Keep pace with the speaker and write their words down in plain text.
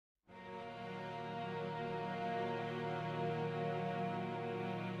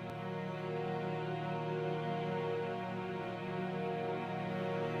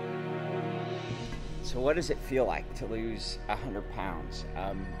So what does it feel like to lose 100 pounds?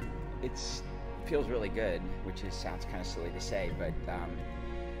 It feels really good, which sounds kind of silly to say, but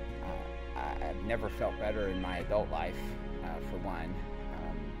I've never felt better in my adult life, for one.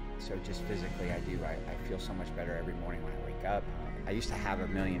 So just physically, I feel so much better every morning when I wake up. I used to have a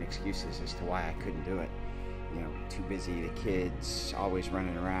million excuses as to why I couldn't do it. You know, too busy, the kids, always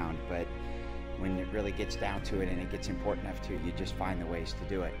running around. But when it really gets down to it and it gets important enough to, you just find the ways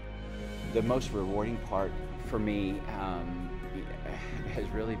to do it. The most rewarding part for me has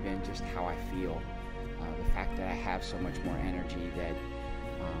really been just how I feel. The fact that I have so much more energy, that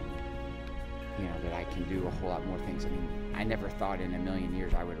that I can do a whole lot more things. I mean, I never thought in a million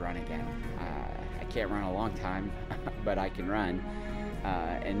years I would run again. I can't run a long time, but I can run,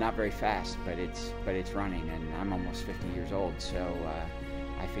 and not very fast, but it's running, and I'm almost 50 years old, so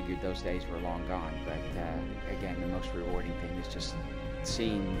I figured those days were long gone. But again, the most rewarding thing is just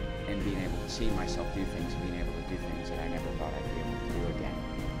seeing and being able to see myself do things, being able to do things that I never thought I'd be able to do again.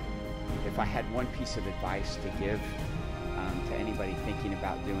 If I had one piece of advice to give to anybody thinking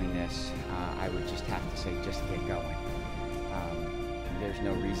about doing this, I would just have to say, just get going. There's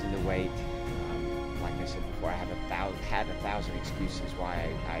no reason to wait. Like I said before, I have had a thousand excuses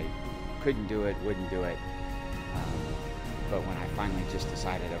why I couldn't do it, wouldn't do it. But when I finally just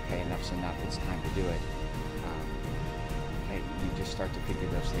decided, okay, enough's enough, it's time to do it, you just start to figure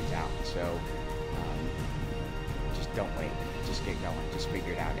those things out. So just don't wait. Just get going. Just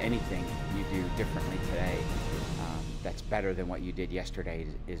figure it out. Anything you do differently today that's better than what you did yesterday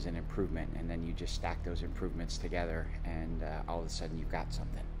is an improvement, and then you just stack those improvements together, and all of a sudden you've got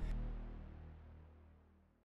something.